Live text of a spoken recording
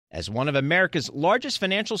As one of America's largest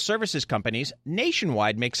financial services companies,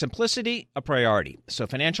 Nationwide makes simplicity a priority so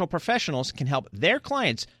financial professionals can help their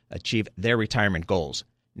clients achieve their retirement goals.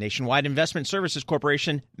 Nationwide Investment Services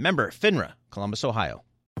Corporation, member FINRA, Columbus, Ohio.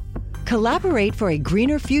 Collaborate for a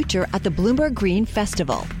greener future at the Bloomberg Green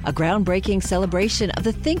Festival, a groundbreaking celebration of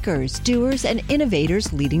the thinkers, doers, and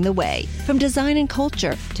innovators leading the way. From design and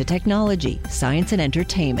culture to technology, science, and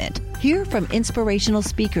entertainment. Hear from inspirational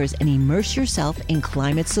speakers and immerse yourself in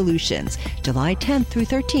climate solutions. July 10th through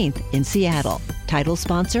 13th in Seattle. Title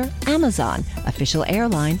sponsor, Amazon. Official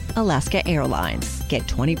airline, Alaska Airlines. Get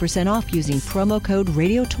 20% off using promo code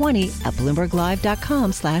radio20 at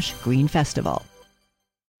bloomberglive.com/greenfestival.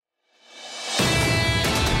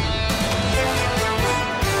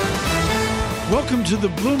 Welcome to the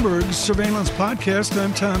Bloomberg Surveillance Podcast.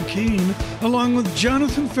 I'm Tom Keene, along with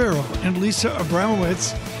Jonathan Farrell and Lisa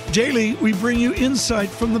Abramowitz. Daily, we bring you insight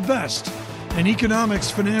from the best in economics,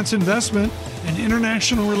 finance, investment, and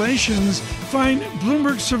international relations. Find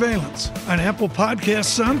Bloomberg Surveillance on Apple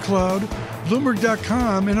Podcasts, SoundCloud,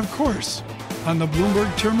 Bloomberg.com, and of course, on the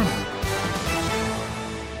Bloomberg Terminal.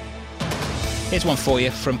 Here's one for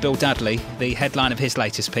you from Bill Dudley, the headline of his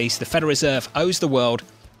latest piece. The Federal Reserve owes the world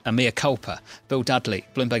a mea culpa. Bill Dudley,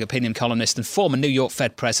 Bloomberg opinion columnist and former New York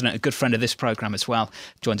Fed president, a good friend of this program as well,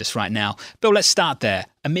 joined us right now. Bill, let's start there.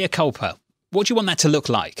 A mea culpa. What do you want that to look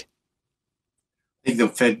like? I think the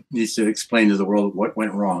Fed needs to explain to the world what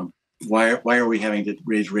went wrong. Why are we having to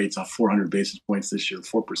raise rates off 400 basis points this year,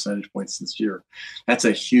 4 percentage points this year? That's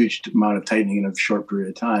a huge amount of tightening in a short period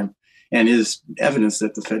of time, and is evidence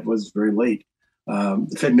that the Fed was very late.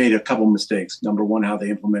 The Fed made a couple of mistakes. Number one, how they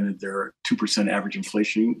implemented their 2% average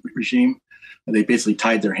inflation regime. They basically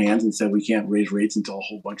tied their hands and said, we can't raise rates until a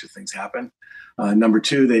whole bunch of things happen. Number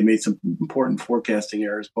two, they made some important forecasting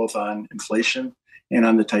errors, both on inflation and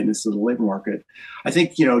on the tightness of the labor market. I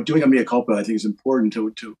think, doing a mea culpa, I think is important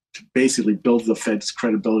to basically build the Fed's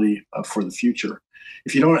credibility for the future.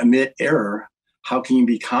 If you don't admit error, how can you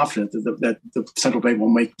be confident that the central bank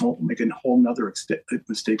won't make a whole nother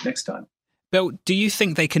mistake next time? Bill, do you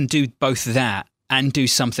think they can do both that and do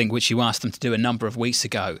something which you asked them to do a number of weeks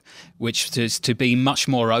ago, which is to be much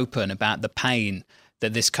more open about the pain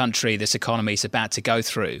that this country, this economy is about to go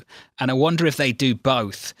through? And I wonder if they do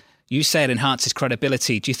both. You say it enhances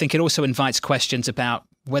credibility. Do you think it also invites questions about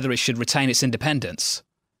whether it should retain its independence?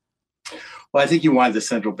 Well, I think you want the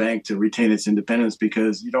central bank to retain its independence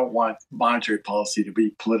because you don't want monetary policy to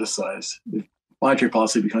be politicized. If monetary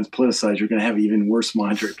policy becomes politicized, you're going to have even worse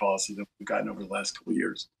monetary policy than we've gotten over the last couple of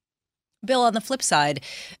years. Bill, on the flip side,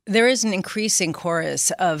 there is an increasing chorus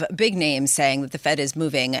of big names saying that the Fed is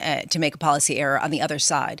moving to make a policy error on the other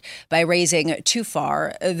side by raising too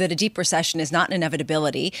far, that a deep recession is not an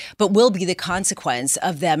inevitability, but will be the consequence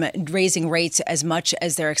of them raising rates as much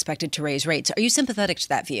as they're expected to raise rates. Are you sympathetic to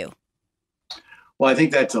that view? Well, I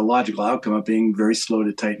think that's a logical outcome of being very slow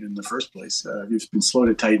to tighten in the first place. If you've been slow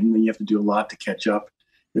to tighten, then you have to do a lot to catch up.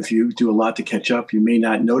 If you do a lot to catch up, you may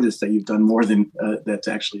not notice that you've done more than that's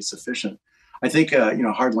actually sufficient. I think,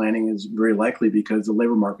 hard landing is very likely because the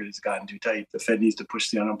labor market has gotten too tight. The Fed needs to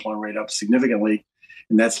push the unemployment rate up significantly,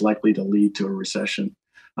 and that's likely to lead to a recession.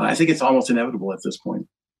 I think it's almost inevitable at this point.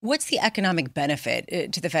 What's the economic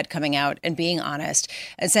benefit to the Fed coming out and being honest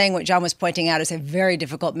and saying what John was pointing out is a very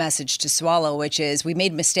difficult message to swallow, which is we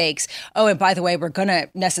made mistakes. Oh, and by the way, we're going to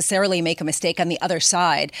necessarily make a mistake on the other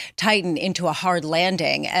side, tighten into a hard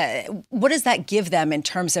landing. What does that give them in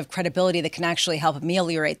terms of credibility that can actually help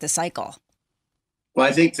ameliorate the cycle? Well,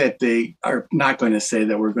 I think that they are not going to say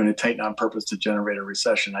that we're going to tighten on purpose to generate a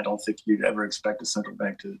recession. I don't think you'd ever expect a central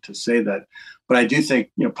bank to say that. But I do think,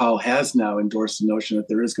 Powell has now endorsed the notion that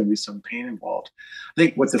there is going to be some pain involved. I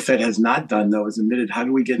think what the Fed has not done, though, is admitted, how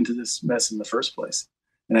do we get into this mess in the first place?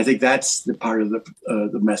 And I think that's the part of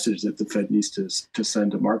the message that the Fed needs to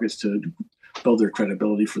send to markets to build their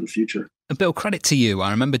credibility for the future. And Bill, credit to you.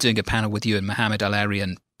 I remember doing a panel with you and Mohammed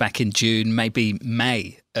Al-Arian back in June, maybe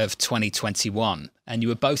May of 2021. And you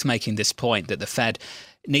were both making this point that the Fed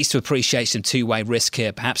needs to appreciate some two-way risk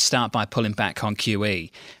here, perhaps start by pulling back on QE.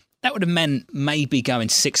 That would have meant maybe going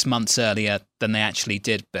 6 months earlier than they actually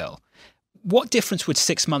did, Bill. What difference would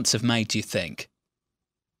 6 months have made, do you think?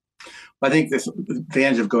 I think the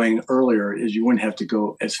advantage of going earlier is you wouldn't have to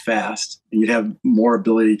go as fast, and you'd have more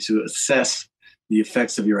ability to assess the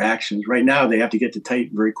effects of your actions. Right now, they have to get to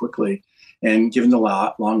tight very quickly. And given the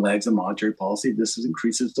long legs of monetary policy, this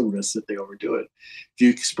increases the risk that they overdo it. If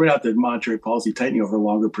you spread out the monetary policy tightening over a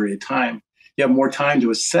longer period of time, you have more time to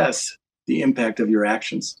assess the impact of your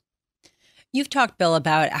actions. You've talked, Bill,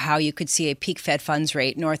 about how you could see a peak Fed funds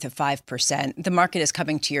rate north of 5%. The market is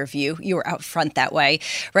coming to your view. You were out front that way.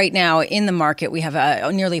 Right now in the market, we have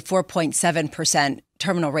a nearly 4.7%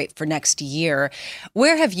 terminal rate for next year.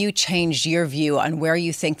 Where have you changed your view on where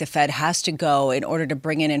you think the Fed has to go in order to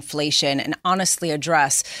bring in inflation and honestly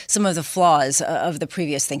address some of the flaws of the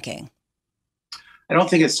previous thinking? I don't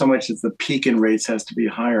think it's so much that the peak in rates has to be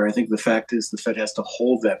higher. I think the fact is the Fed has to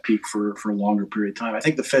hold that peak for a longer period of time. I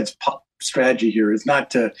think the Fed's strategy here is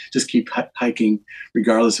not to just keep hiking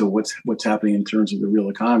regardless of what's happening in terms of the real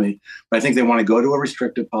economy. But I think they want to go to a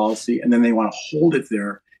restrictive policy, and then they want to hold it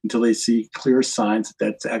there until they see clear signs that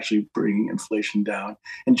that's actually bringing inflation down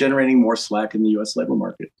and generating more slack in the U.S. labor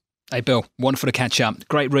market. Hey, Bill, wonderful to catch up.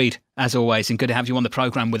 Great read, as always, and good to have you on the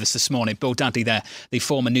programme with us this morning. Bill Dudley there, the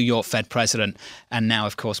former New York Fed president, and now,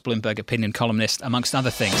 of course, Bloomberg opinion columnist, amongst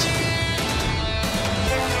other things.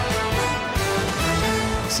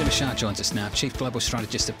 Seema Shah joins us now, Chief Global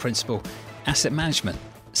Strategist at Principal Asset Management.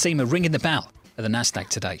 Seema, ringing the bell at the NASDAQ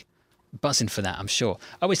today. Buzzing for that, I'm sure.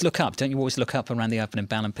 Always look up. Don't you always look up around the opening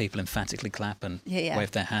bell and people emphatically clap and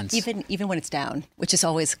wave their hands? Even when it's down, which is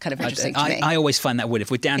always kind of interesting to me. I always find that weird.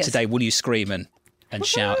 If we're down today, will you scream and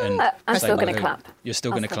shout? And I'm still going to clap. You're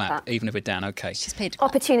still going to clap, even if we're down. Okay. She's paid to clap.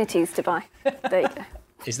 Opportunities to buy. There you go.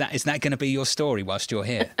 Is that going to be your story whilst you're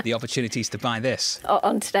here? The opportunities to buy this?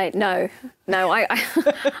 On today, no. I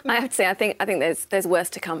have to say, I think there's worse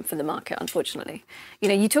to come for the market, unfortunately. You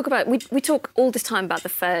know, you talk about we talk all this time about the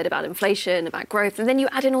Fed, about inflation, about growth, and then you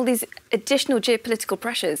add in all these additional geopolitical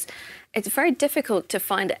pressures. It's very difficult to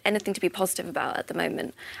find anything to be positive about at the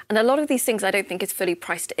moment, and a lot of these things I don't think is fully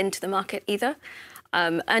priced into the market either.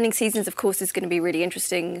 Earnings seasons, of course, is going to be really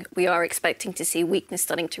interesting. We are expecting to see weakness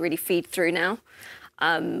starting to really feed through now.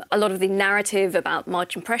 A lot of the narrative about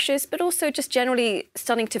margin pressures, but also just generally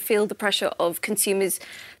starting to feel the pressure of consumers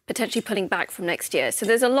potentially pulling back from next year. So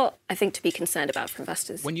there's a lot, I think, to be concerned about for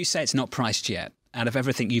investors. When you say it's not priced yet, out of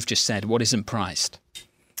everything you've just said, what isn't priced?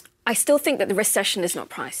 I still think that the recession is not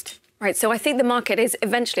priced. Right, so I think the market is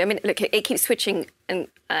eventually, I mean, look, it keeps switching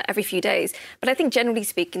every few days, but I think generally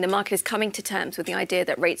speaking, the market is coming to terms with the idea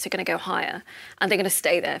that rates are going to go higher and they're going to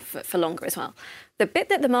stay there for longer as well. The bit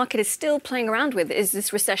that the market is still playing around with is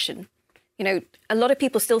this recession. You know, a lot of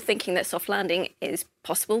people still thinking that soft landing is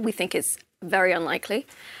possible. We think it's very unlikely.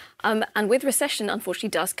 And with recession, unfortunately,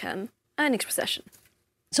 does come earnings recession.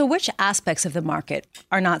 So which aspects of the market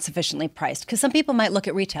are not sufficiently priced? Because some people might look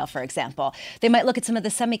at retail, for example. They might look at some of the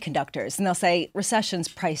semiconductors and they'll say recession's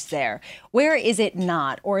priced there. Where is it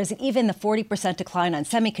not? Or is it even the 40% decline on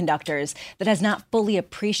semiconductors that has not fully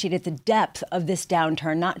appreciated the depth of this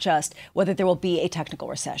downturn, not just whether there will be a technical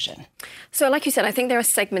recession? So like you said, I think there are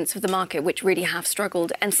segments of the market which really have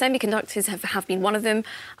struggled, and semiconductors have been one of them.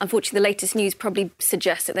 Unfortunately, the latest news probably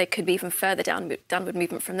suggests that there could be even further downward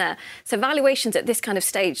movement from there. So valuations at this kind of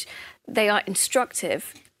stage, they are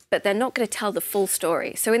instructive, but they're not going to tell the full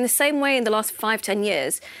story. So in the same way, in the last 5-10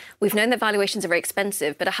 years, we've known that valuations are very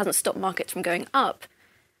expensive, but it hasn't stopped markets from going up.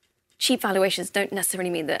 Cheap valuations don't necessarily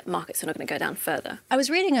mean that markets are not going to go down further. I was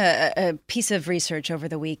reading a piece of research over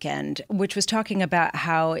the weekend, which was talking about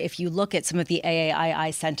how if you look at some of the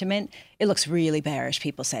AAII sentiment, it looks really bearish.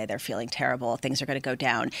 People say they're feeling terrible, things are going to go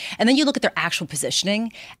down. And then you look at their actual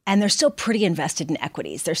positioning, and they're still pretty invested in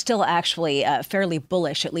equities. They're still actually fairly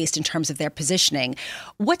bullish, at least in terms of their positioning.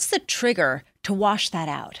 What's the trigger to wash that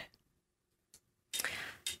out?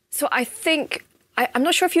 So I think I'm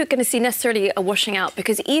not sure if you're going to see necessarily a washing out,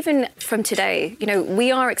 because even from today, you know,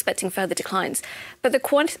 we are expecting further declines. But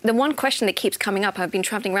the one question that keeps coming up, I've been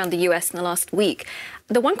traveling around the US in the last week,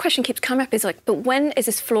 the one question keeps coming up is like, but when is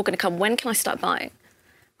this floor going to come? When can I start buying?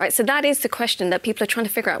 Right. So that is the question that people are trying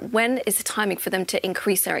to figure out. When is the timing for them to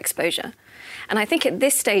increase their exposure? And I think at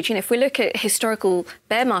this stage, you know, if we look at historical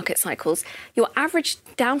bear market cycles, your average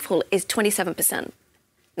downfall is 27%.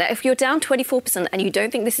 Now, if you're down 24% and you don't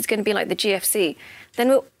think this is going to be like the GFC, then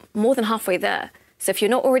we're more than halfway there. So if you're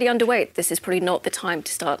not already underweight, this is probably not the time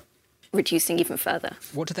to start reducing even further.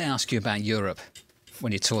 What do they ask you about Europe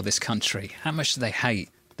when you tour this country? How much do they hate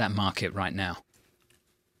that market right now?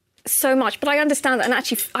 So much. But I understand that. And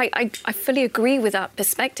actually, I fully agree with that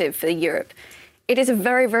perspective for Europe. It is a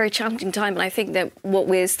very, very challenging time. And I think that what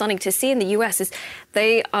we're starting to see in the US is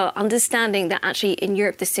they are understanding that actually in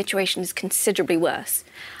Europe, the situation is considerably worse.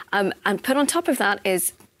 And put on top of that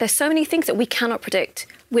is there's so many things that we cannot predict.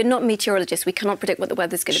 We're not meteorologists. We cannot predict what the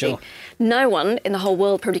weather's going to be. No one in the whole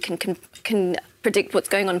world probably can predict what's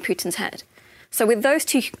going on in Putin's head. So with those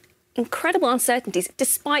two incredible uncertainties,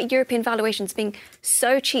 despite European valuations being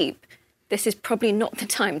so cheap, this is probably not the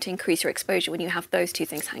time to increase your exposure when you have those two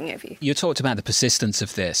things hanging over you. You talked about the persistence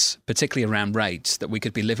of this, particularly around rates, that we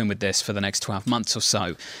could be living with this for the next 12 months or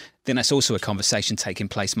so. Then that's also a conversation taking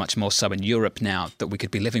place much more so in Europe now, that we could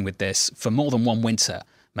be living with this for more than one winter,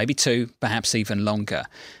 maybe two, perhaps even longer.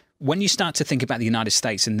 When you start to think about the United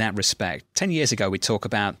States in that respect, 10 years ago we talk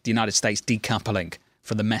about the United States decoupling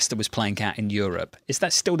from the mess that was playing out in Europe. Is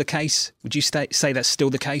that still the case? Would you say that's still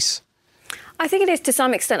the case? I think it is to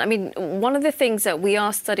some extent. I mean, one of the things that we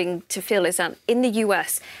are starting to feel is that in the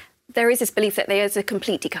US, there is this belief that there is a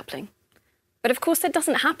complete decoupling. But of course, that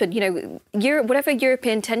doesn't happen. Whatever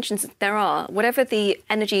European tensions there are, whatever the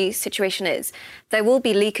energy situation is, there will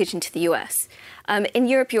be leakage into the US. In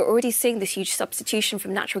Europe, you're already seeing this huge substitution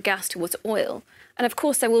from natural gas towards oil. And of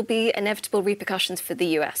course, there will be inevitable repercussions for the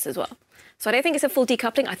US as well. So I don't think it's a full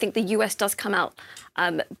decoupling. I think the US does come out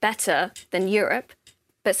better than Europe,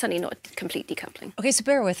 but certainly not complete decoupling. Okay, so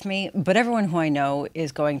bear with me, but everyone who I know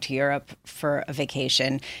is going to Europe for a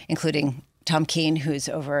vacation, including Tom Keene, who's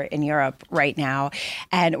over in Europe right now.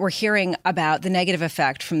 And we're hearing about the negative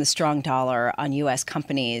effect from the strong dollar on U.S.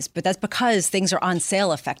 companies, but that's because things are on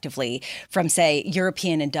sale effectively from, say,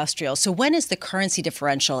 European industrials. So when is the currency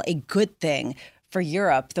differential a good thing for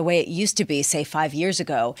Europe the way it used to be, say, 5 years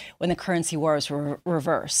ago when the currency wars were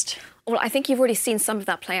reversed? Well, I think you've already seen some of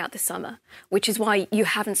that play out this summer, which is why you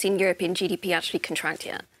haven't seen European GDP actually contract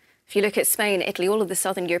yet. If you look at Spain, Italy, all of the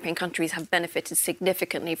southern European countries have benefited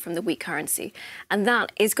significantly from the weak currency. And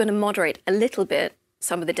that is going to moderate a little bit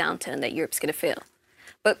some of the downturn that Europe's going to feel.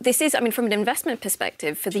 But this is, from an investment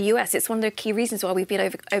perspective for the US, it's one of the key reasons why we've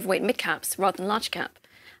been overweight mid-caps rather than large cap.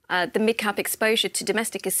 The mid-cap exposure to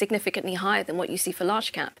domestic is significantly higher than what you see for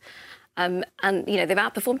large cap. And they've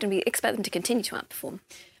outperformed, and we expect them to continue to outperform.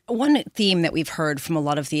 One theme that we've heard from a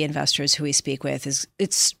lot of the investors who we speak with is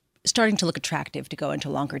it's starting to look attractive to go into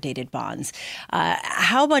longer dated bonds.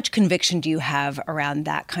 How much conviction do you have around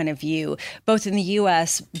that kind of view, both in the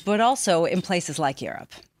US, but also in places like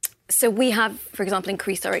Europe? So we have, for example,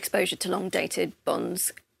 increased our exposure to long dated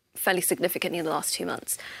bonds fairly significantly in the last 2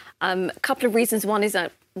 months. A couple of reasons. One is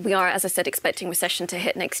that we are, as I said, expecting recession to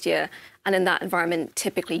hit next year. And in that environment,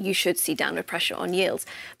 typically, you should see downward pressure on yields.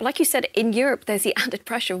 But like you said, in Europe, there's the added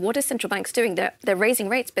pressure. What are central banks doing? They're raising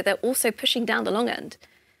rates, but they're also pushing down the long end.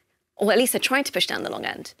 Or at least they're trying to push down the long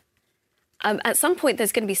end. At some point,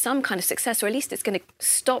 there's going to be some kind of success, or at least it's going to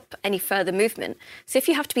stop any further movement. So if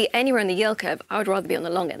you have to be anywhere in the yield curve, I would rather be on the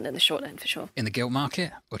long end than the short end, for sure. In the gilt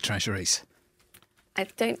market or treasuries? I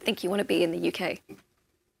don't think you want to be in the UK.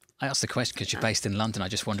 I asked the question because you're based in London. I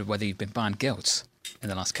just wondered whether you've been buying gilts in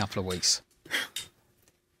the last couple of weeks.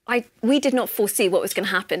 We did not foresee what was going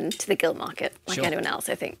to happen to the gilt market, like Sure. anyone else,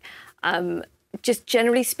 I think. Just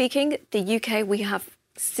generally speaking, the UK, we have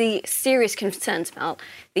serious concerns about.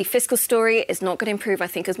 The fiscal story is not going to improve, I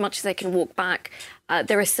think, as much as they can walk back.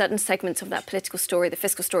 There are certain segments of that political story, the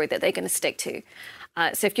fiscal story, that they're going to stick to.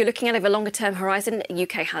 So if you're looking at it over a longer-term horizon, the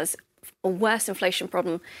UK has a worse inflation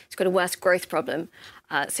problem. It's got a worse growth problem.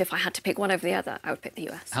 So if I had to pick one over the other, I would pick the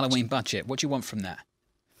US. Halloween budget, what do you want from that?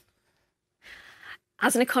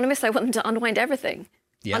 As an economist, I want them to unwind everything.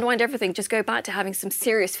 Yeah. Unwind everything. Just go back to having some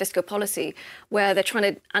serious fiscal policy where they're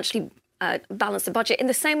trying to actually balance the budget in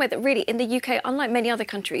the same way that really in the UK, unlike many other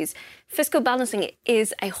countries, fiscal balancing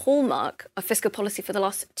is a hallmark of fiscal policy for the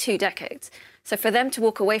last 2 decades. So for them to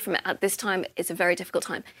walk away from it at this time is a very difficult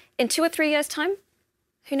time. In 2 or 3 years' time,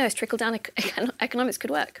 who knows, trickle-down economics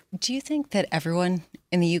could work. Do you think that everyone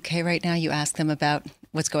in the UK right now, you ask them about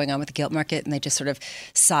what's going on with the gilt market and they just sort of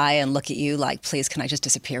sigh and look at you like, please, can I just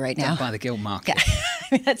disappear right now? Don't buy the gilt market.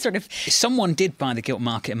 Yeah. That's sort of... If someone did buy the gilt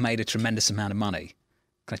market and made a tremendous amount of money,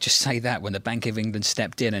 can I just say that when the Bank of England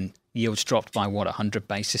stepped in and yields dropped by, 100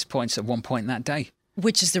 basis points at one point that day?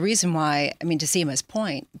 Which is the reason why, to Seema's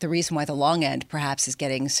point, the reason why the long end perhaps is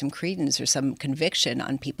getting some credence or some conviction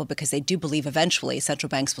on people, because they do believe eventually central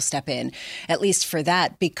banks will step in, at least for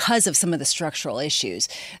that, because of some of the structural issues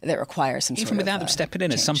that require some sort of Even without them stepping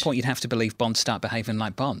in, change. At some point you'd have to believe bonds start behaving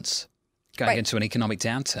like bonds, going into an economic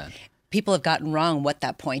downturn. People have gotten wrong what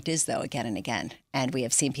that point is, though, again and again. And we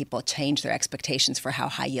have seen people change their expectations for how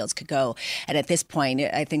high yields could go. And at this point,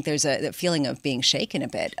 I think there's a feeling of being shaken a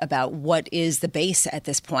bit about what is the base at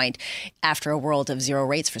this point after a world of zero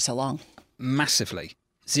rates for so long. Massively.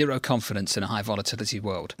 Zero confidence in a high volatility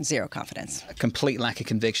world. Zero confidence. A complete lack of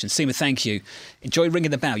conviction. Seema, thank you. Enjoy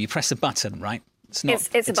ringing the bell. You press a button, right? It's not.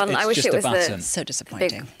 It's a button. I wish it was so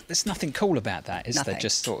disappointing. There's nothing cool about that, is Nothing. there?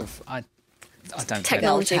 Just sort of... I don't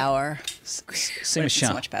Technology. Bell tower. Seema so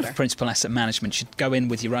Sharp, much better. Principal Asset Management, should go in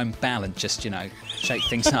with your own bell and just, shake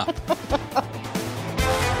things up.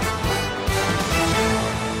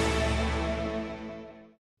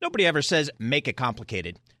 Nobody ever says make it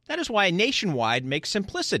complicated. That is why Nationwide makes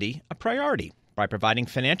simplicity a priority by providing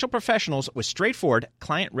financial professionals with straightforward,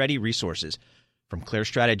 client-ready resources. From clear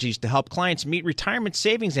strategies to help clients meet retirement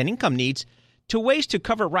savings and income needs to ways to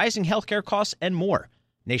cover rising healthcare costs and more.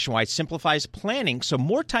 Nationwide simplifies planning so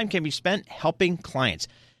more time can be spent helping clients.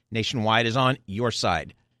 Nationwide is on your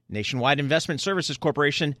side. Nationwide Investment Services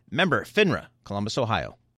Corporation, member FINRA, Columbus,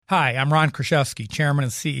 Ohio. Hi, I'm Ron Kraszewski, Chairman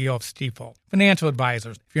and CEO of Stifel. Financial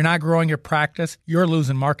advisors, if you're not growing your practice, you're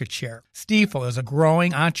losing market share. Stifel is a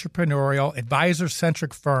growing, entrepreneurial,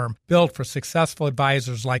 advisor-centric firm built for successful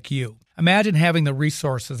advisors like you. Imagine having the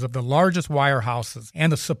resources of the largest wirehouses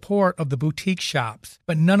and the support of the boutique shops,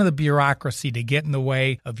 but none of the bureaucracy to get in the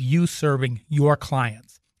way of you serving your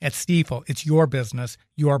clients. At Stifel, it's your business,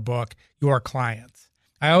 your book, your clients.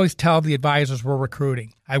 I always tell the advisors we're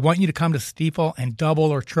recruiting, I want you to come to Stifel and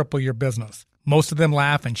double or triple your business. Most of them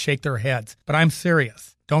laugh and shake their heads, but I'm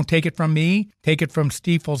serious. Don't take it from me. Take it from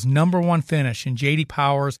Stifel's #1 finish in J.D.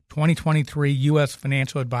 Power's 2023 U.S.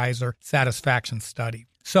 Financial Advisor Satisfaction Study.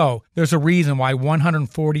 So, there's a reason why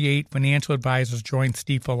 148 financial advisors joined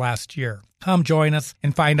Stifel last year. Come join us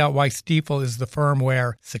and find out why Stifel is the firm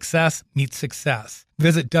where success meets success.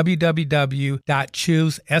 Visit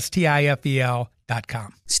www.choosestifel.com.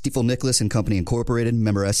 Stifel Nicholas and Company Incorporated,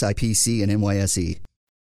 member SIPC and NYSE.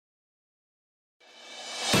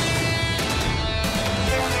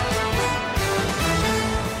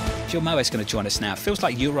 Jill Moe is going to join us now. It feels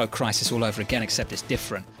like Euro crisis all over again, except it's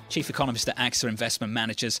different. Chief economist at AXA Investment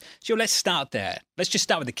Managers. Jill, let's start there. Let's just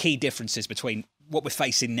start with the key differences between what we're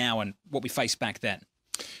facing now and what we faced back then.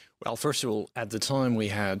 Well, first of all, at the time we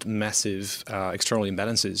had massive external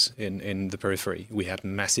imbalances in the periphery. We had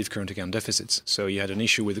massive current account deficits. So you had an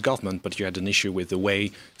issue with the government, but you had an issue with the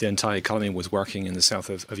way the entire economy was working in the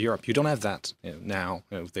south of Europe. You don't have that now.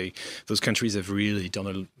 Those countries have really done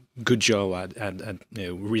a good job at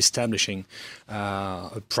reestablishing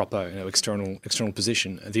a proper external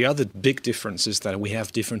position. The other big difference is that we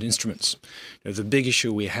have different instruments. The big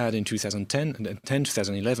issue we had in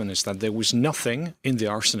 2011 is that there was nothing in the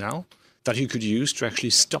arsenal that you could use to actually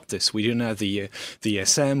stop this. We didn't have the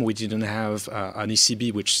ESM, we didn't have an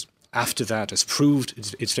ECB, which after that has proved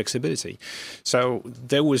its flexibility. So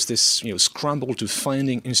there was this scramble to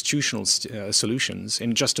finding institutional solutions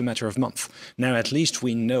in just a matter of months. Now at least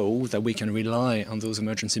we know that we can rely on those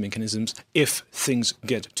emergency mechanisms if things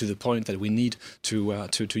get to the point that we need to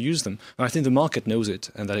use them. And I think the market knows it,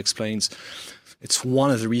 and that explains. It's one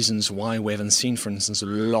of the reasons why we haven't seen, for instance, a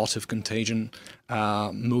lot of contagion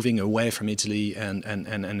moving away from Italy and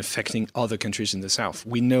affecting other countries in the south.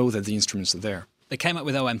 We know that the instruments are there. They came up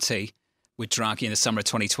with OMT with Draghi in the summer of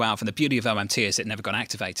 2012, and the beauty of OMT is it never got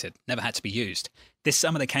activated, never had to be used. This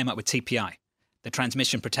summer they came up with TPI, the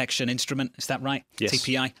Transmission Protection Instrument. Is that right? Yes.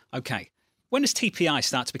 TPI? Okay. When does TPI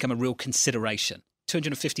start to become a real consideration?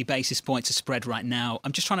 250 basis points of spread right now.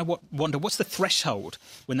 I'm just trying to wonder, what's the threshold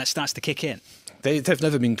when that starts to kick in? They've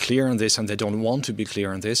never been clear on this, and they don't want to be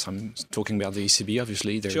clear on this. I'm talking about the ECB,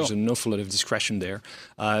 obviously. There's an awful lot of discretion there.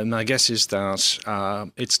 My guess is that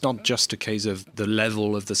it's not just a case of the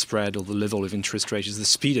level of the spread or the level of interest rates, it's the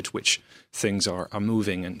speed at which things are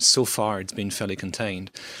moving, and so far it's been fairly contained.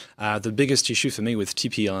 The biggest issue for me with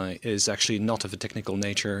TPI is actually not of a technical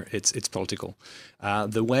nature, it's political.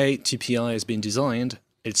 The way TPI has been designed,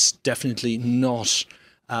 it's definitely not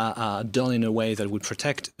done in a way that would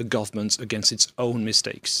protect a government against its own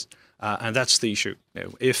mistakes. And that's the issue.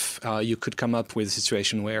 If you could come up with a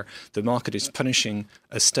situation where the market is punishing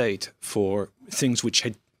a state for things which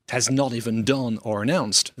it has not even done or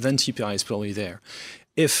announced, then TPI is probably there.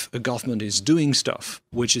 If a government is doing stuff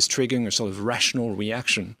which is triggering a sort of rational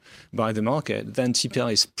reaction by the market, then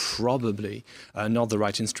TPI is probably not the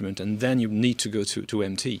right instrument, and then you need to go to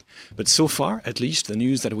MT. But so far, at least, the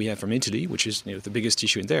news that we have from Italy, which is the biggest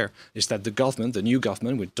issue in there, is that the new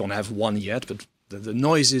government, we don't have one yet, but the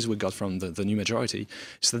noises we got from the new majority,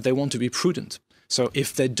 is that they want to be prudent. So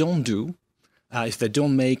if they don't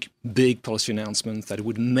make big policy announcements that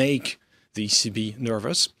would make the ECB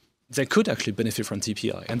nervous, they could actually benefit from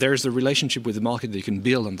TPI. And there's the relationship with the market that you can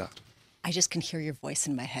build on that. I just can hear your voice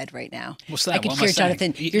in my head right now. What's that? I can what hear am I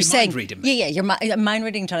Jonathan. You're saying, mind reading me. Yeah, you're mind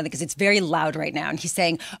reading Jonathan because it's very loud right now. And he's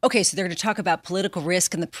saying, okay, so they're going to talk about political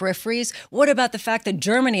risk in the peripheries. What about the fact that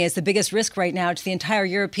Germany is the biggest risk right now to the entire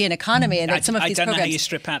European economy, and that some of these I don't programs. know how you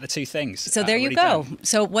strip out the two things. So there you go.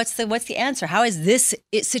 So what's the answer? How is this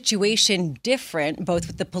situation different, both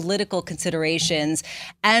with the political considerations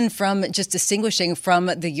and from just distinguishing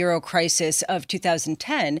from the Euro crisis of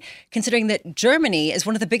 2010, considering that Germany is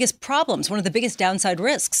one of the biggest problems problems, one of the biggest downside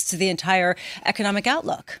risks to the entire economic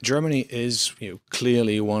outlook. Germany is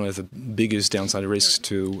clearly one of the biggest downside risks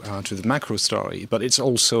to the macro story, but it's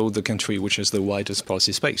also the country which has the widest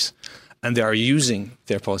policy space. And they are using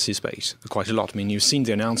their policy space quite a lot. I mean, you've seen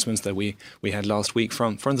the announcements that we had last week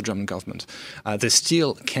from the German government. They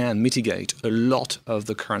still can mitigate a lot of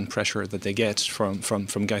the current pressure that they get from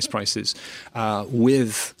gas prices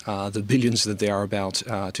with the billions that they are about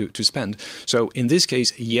to spend. So in this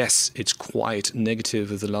case, yes, it's quite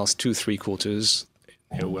negative of the last 2-3 quarters.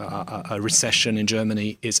 A recession in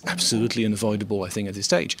Germany is absolutely unavoidable, I think, at this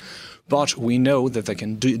stage. But we know that they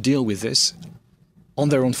can deal with this on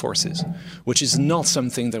their own forces, which is not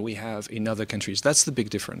something that we have in other countries. That's the big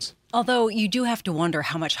difference. Although you do have to wonder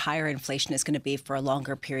how much higher inflation is going to be for a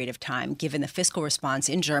longer period of time, given the fiscal response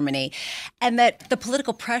in Germany, and that the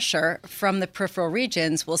political pressure from the peripheral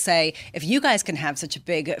regions will say, if you guys can have such a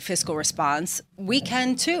big fiscal response, we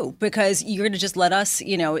can too, because you're going to just let us,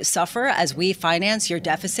 suffer as we finance your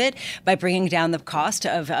deficit by bringing down the cost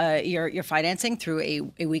of your financing through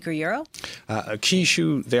a weaker euro? A key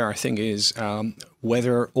issue there, I think, is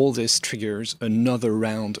whether all this triggers another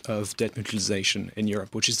round of debt mutualization in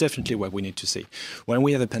Europe, which is definitely what we need to see. When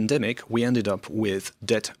we had a pandemic, we ended up with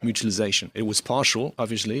debt mutualization. It was partial,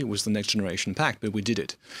 obviously, it was the Next Generation Pact, but we did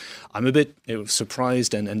it. I'm a bit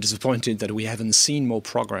surprised and disappointed that we haven't seen more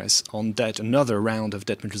progress on another round of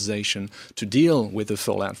debt mutualization to deal with the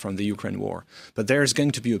fallout from the Ukraine war. But there's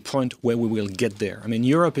going to be a point where we will get there. I mean,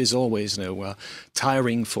 Europe is always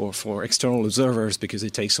tiring for external observers because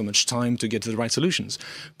it takes so much time to get to the right solution.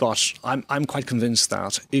 But I'm quite convinced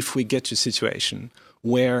that if we get to a situation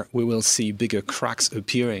where we will see bigger cracks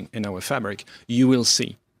appearing in our fabric, you will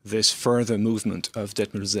see this further movement of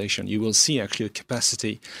debt mutualization. You will see actually a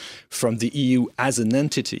capacity from the EU as an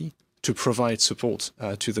entity to provide support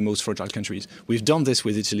to the most fragile countries. We've done this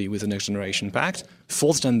with Italy with the Next Generation Pact.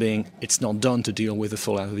 For the time being, it's not done to deal with the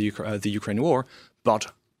fallout of the Ukraine war,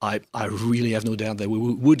 but I really have no doubt that we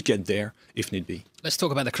would get there if need be. Let's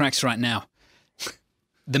talk about the cracks right now.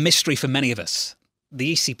 The mystery for many of us,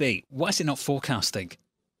 the ECB, why is it not forecasting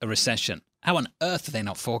a recession? How on earth are they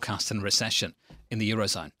not forecasting a recession in the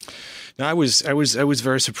Eurozone? Now, I was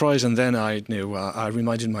very surprised, and then I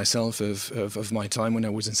reminded myself of my time when I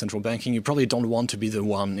was in central banking. You probably don't want to be the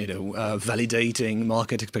one, validating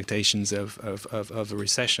market expectations of a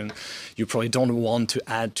recession. You probably don't want to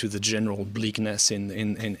add to the general bleakness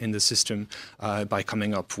in the system by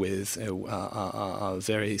coming up with a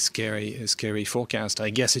very scary forecast. I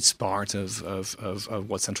guess it's part of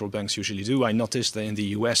what central banks usually do. I noticed that in the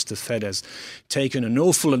US, the Fed has taken an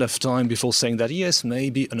awful lot of time before saying that, yes,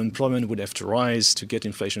 maybe unemployment would have to rise to get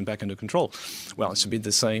inflation back under control. Well, it's a bit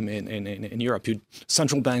the same in Europe.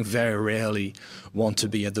 Central banks very rarely want to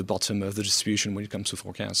be at the bottom of the distribution when it comes to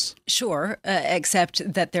forecasts. Sure, except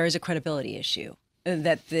that there is a credibility issue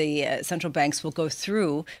that the central banks will go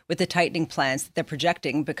through with the tightening plans that they're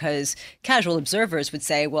projecting, because casual observers would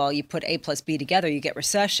say, well, you put A plus B together, you get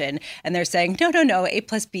recession. And they're saying, no, A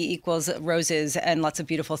plus B equals roses and lots of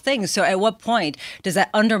beautiful things. So at what point does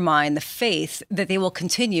that undermine the faith that they will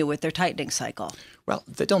continue with their tightening cycle? Well,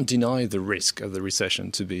 they don't deny the risk of the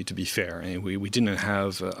recession, to be fair. We didn't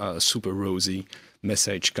have a super rosy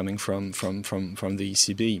message coming from the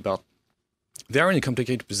ECB, but they're in a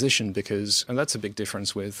complicated position because, and that's a big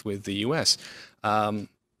difference with the US,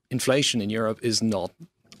 inflation in Europe is not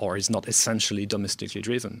essentially domestically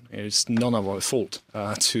driven. It's none of our fault,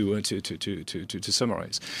 to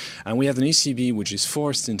summarize. And we have an ECB which is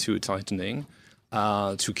forced into a tightening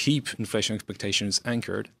to keep inflation expectations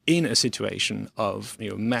anchored in a situation of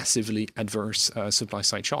massively adverse supply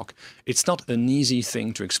side shock. It's not an easy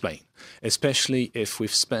thing to explain, especially if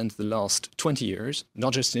we've spent the last 20 years,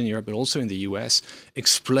 not just in Europe but also in the US,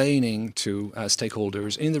 explaining to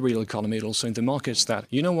stakeholders in the real economy and also in the markets that,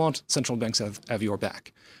 you know what, central banks have your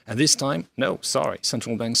back. And this time, no, sorry,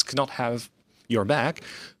 central banks cannot have your back,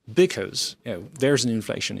 because there's an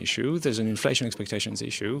inflation issue, there's an inflation expectations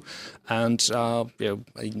issue, and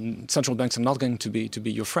central banks are not going to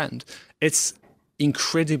be your friend. It's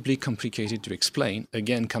incredibly complicated to explain,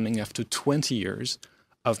 again, coming after 20 years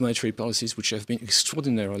of monetary policies which have been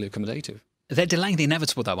extraordinarily accommodative. They're delaying the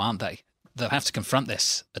inevitable, though, aren't they? They'll have to confront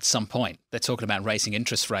this at some point. They're talking about raising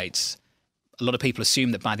interest rates. A lot of people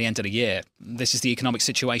assume that by the end of the year, this is the economic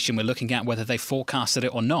situation we're looking at, whether they forecasted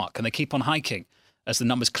it or not. Can they keep on hiking, as the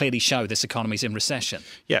numbers clearly show this economy's in recession?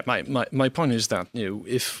 Yeah, my point is that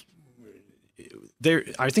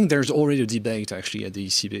I think there's already a debate actually at the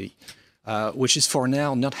ECB, which is for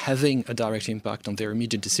now not having a direct impact on their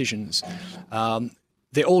immediate decisions.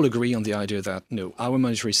 they all agree on the idea that, no, our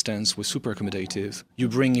monetary stance was super accommodative. You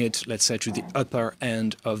bring it, let's say, to the upper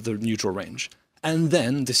end of the neutral range. And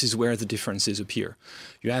then this is where the differences appear.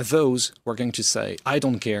 You have those who are going to say, I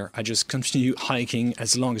don't care, I just continue hiking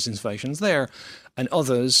as long as inflation's there. And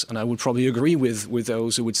others, and I would probably agree with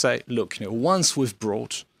those who would say, look, once we've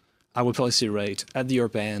brought our policy rate at the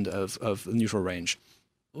upper end of the neutral range,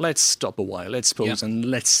 let's stop a while, let's pause, and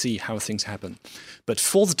let's see how things happen. But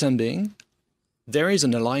for the time being, there is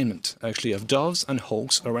an alignment, actually, of doves and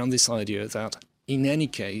hawks around this idea that, in any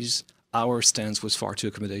case, our stance was far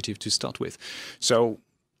too accommodative to start with. So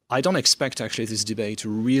I don't expect, actually, this debate to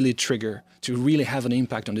really have an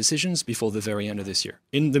impact on decisions before the very end of this year.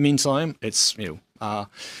 In the meantime, it's,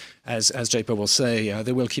 as JP will say,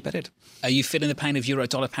 they will keep at it. Are you feeling the pain of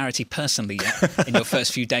euro-dollar parity personally yet in your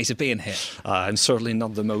first few days of being here? I'm certainly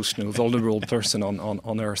not the most vulnerable person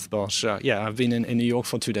on earth, but I've been in New York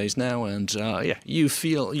for 2 days now, and you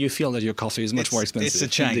feel that your coffee is much more expensive. It's a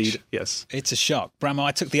change. Indeed, yes. It's a shock. Bramo,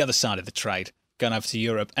 I took the other side of the trade, going over to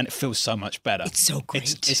Europe, and it feels so much better. It's so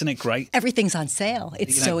great. Isn't it great? Everything's on sale.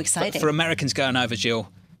 It's so exciting. For Americans going over,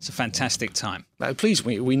 Jill, it's a fantastic time. Please,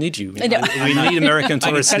 we need you. We need American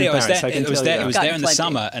tourists in Paris. It was there in the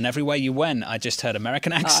summer, and everywhere you went, I just heard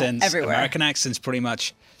American accents. Everywhere. American accents pretty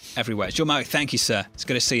much everywhere. Jill Murray, thank you, sir. It's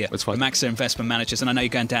good to see you. It's fine. Maxa Investment Managers, and I know you're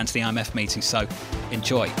going down to the IMF meeting, so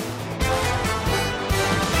enjoy.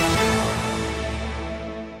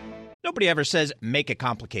 Nobody ever says make it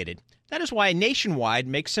complicated. That is why Nationwide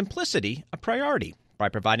makes simplicity a priority by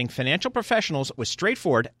providing financial professionals with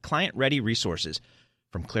straightforward, client-ready resources.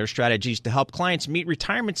 From clear strategies to help clients meet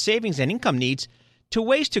retirement savings and income needs, to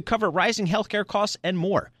ways to cover rising healthcare costs and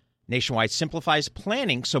more. Nationwide simplifies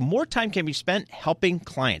planning so more time can be spent helping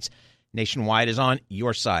clients. Nationwide is on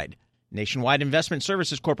your side. Nationwide Investment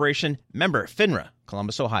Services Corporation, member FINRA,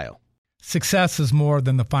 Columbus, Ohio. Success is more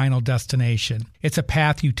than the final destination. It's a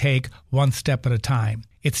path you take one step at a time.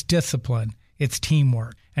 It's discipline, it's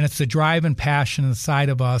teamwork, and it's the drive and passion inside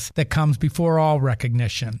of us that comes before all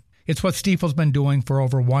recognition. It's what Stifel's been doing for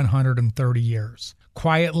over 130 years.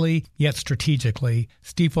 Quietly, yet strategically,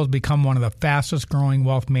 Stifel's become one of the fastest growing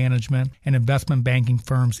wealth management and investment banking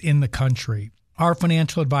firms in the country. Our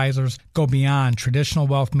financial advisors go beyond traditional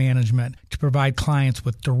wealth management to provide clients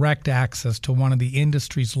with direct access to one of the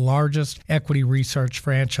industry's largest equity research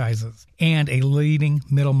franchises and a leading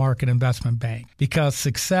middle market investment bank, because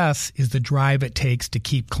success is the drive it takes to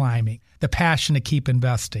keep climbing, the passion to keep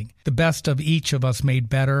investing, the best of each of us made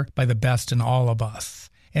better by the best in all of us.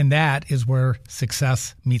 And that is where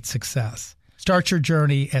success meets success. Start your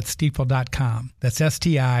journey at Stifel.com. That's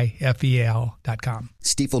STIFEL.com.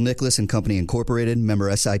 Stifel Nicholas and Company Incorporated,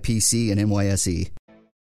 member SIPC and NYSE.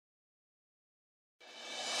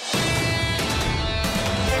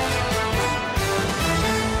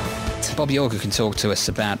 Bob Yorga can talk to us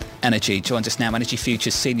about energy. Joins us now, Energy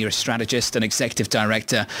Futures Senior Strategist and Executive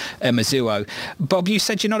Director at Mizuho. Bob, you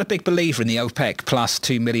said you're not a big believer in the OPEC plus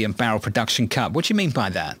 2 million barrel production cut. What do you mean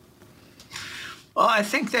by that? Well, I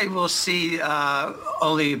think they will see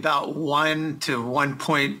only about 1 to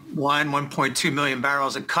 1.2 million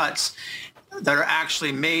barrels of cuts that are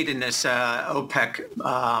actually made in this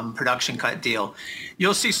OPEC production cut deal.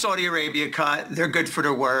 You'll see Saudi Arabia cut. They're good for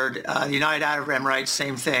their word. The United Arab Emirates,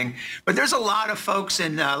 same thing. But there's a lot of folks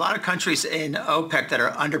in a lot of countries in OPEC that are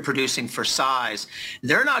underproducing for size.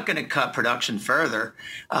 They're not going to cut production further.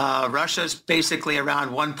 Russia's basically around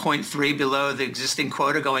 1.3 below the existing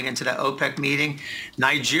quota going into the OPEC meeting.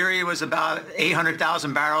 Nigeria was about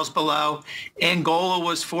 800,000 barrels below. Angola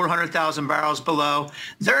was 400,000 barrels below.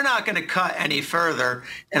 They're not going to cut any further.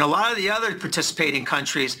 And a lot of the other participating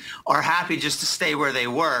countries are happy just to stay where they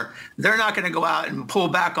were. They're not going to go out and pull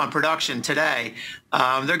back on production today.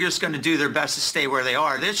 They're just going to do their best to stay where they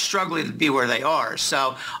are. They're struggling to be where they are.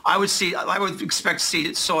 So I would expect to see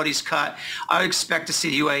Saudis cut. I would expect to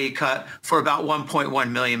see UAE cut for about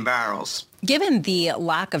 1.1 million barrels. Given the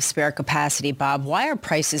lack of spare capacity, Bob, why are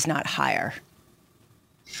prices not higher?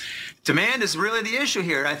 Demand is really the issue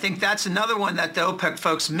here. I think that's another one that the OPEC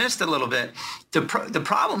folks missed a little bit. The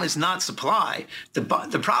problem is not supply. The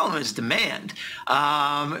problem is demand.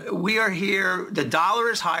 We are here. The dollar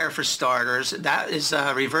is higher for starters. That is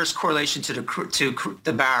a reverse correlation to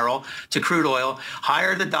the barrel, to crude oil.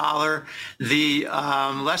 Higher the dollar, the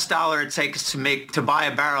less dollar it takes to buy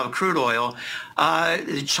a barrel of crude oil.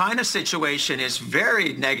 The China situation is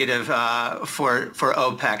very negative for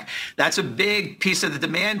OPEC. That's a big piece of the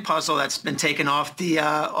demand puzzle that's been taken off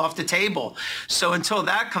the table. So until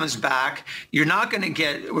that comes back, you're we're not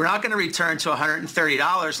going to return to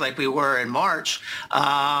 $130 like we were in March.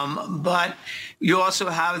 But you also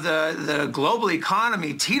have the global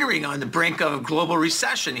economy teetering on the brink of a global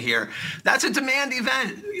recession here. That's a demand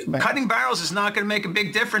event. Right. Cutting barrels is not going to make a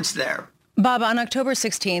big difference there. Bob, on October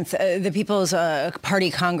 16th, the People's Party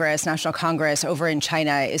Congress, National Congress over in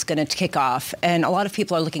China is going to kick off. And a lot of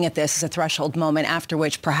people are looking at this as a threshold moment after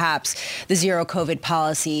which perhaps the zero COVID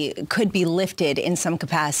policy could be lifted in some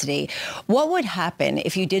capacity. What would happen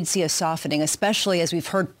if you did see a softening, especially as we've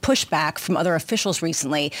heard pushback from other officials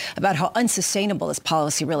recently about how unsustainable this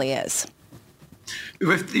policy really is?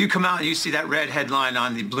 If you come out and you see that red headline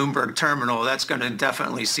on the Bloomberg terminal, that's going to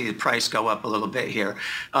definitely see the price go up a little bit here.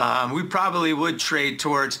 We probably would trade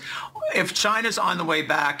towards, if China's on the way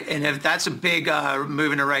back, and if that's a big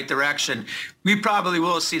move in the right direction, we probably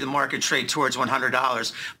will see the market trade towards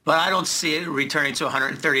 $100. But I don't see it returning to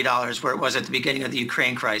 $130 where it was at the beginning of the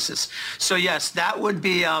Ukraine crisis. So yes, that would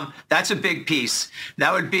be that's a big piece.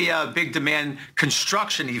 That would be a big demand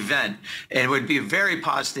construction event, and it would be very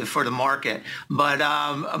positive for the market. But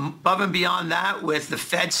above and beyond that, with the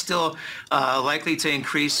Fed still likely to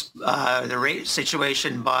increase the rate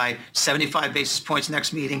situation by 75 basis points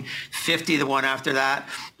next meeting, 50 the one after that.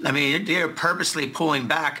 I mean, they're purposely pulling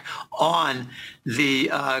back on the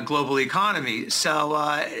global economy. So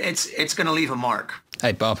it's going to leave a mark.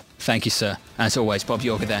 Hey, Bob. Thank you, sir. As always, Bob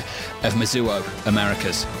Yorker there of Mizuho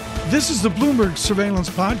Americas. This is the Bloomberg Surveillance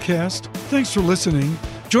Podcast. Thanks for listening.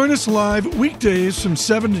 Join us live weekdays from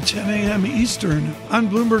 7 to 10 a.m. Eastern on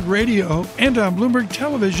Bloomberg Radio and on Bloomberg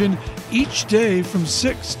Television each day from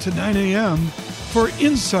 6 to 9 a.m. for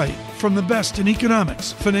insight from the best in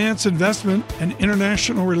economics, finance, investment, and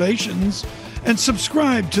international relations. And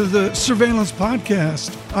subscribe to the Surveillance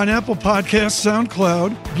Podcast on Apple Podcasts,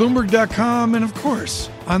 SoundCloud, Bloomberg.com, and of course,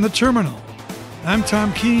 on the terminal. I'm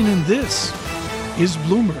Tom Keene, and this is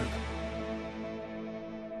Bloomberg.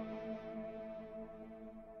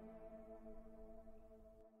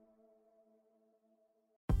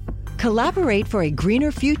 Collaborate for a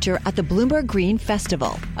greener future at the Bloomberg Green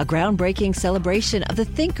Festival, a groundbreaking celebration of the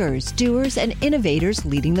thinkers, doers, and innovators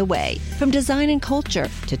leading the way. From design and culture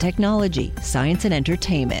to technology, science, and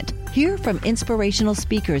entertainment. Hear from inspirational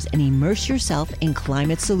speakers and immerse yourself in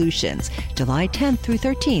climate solutions. July 10th through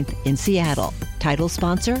 13th in Seattle. Title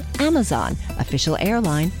sponsor, Amazon. Official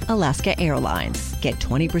airline, Alaska Airlines. Get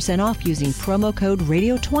 20% off using promo code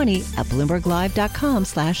radio20 at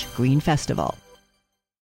BloombergLive.com/Green Festival.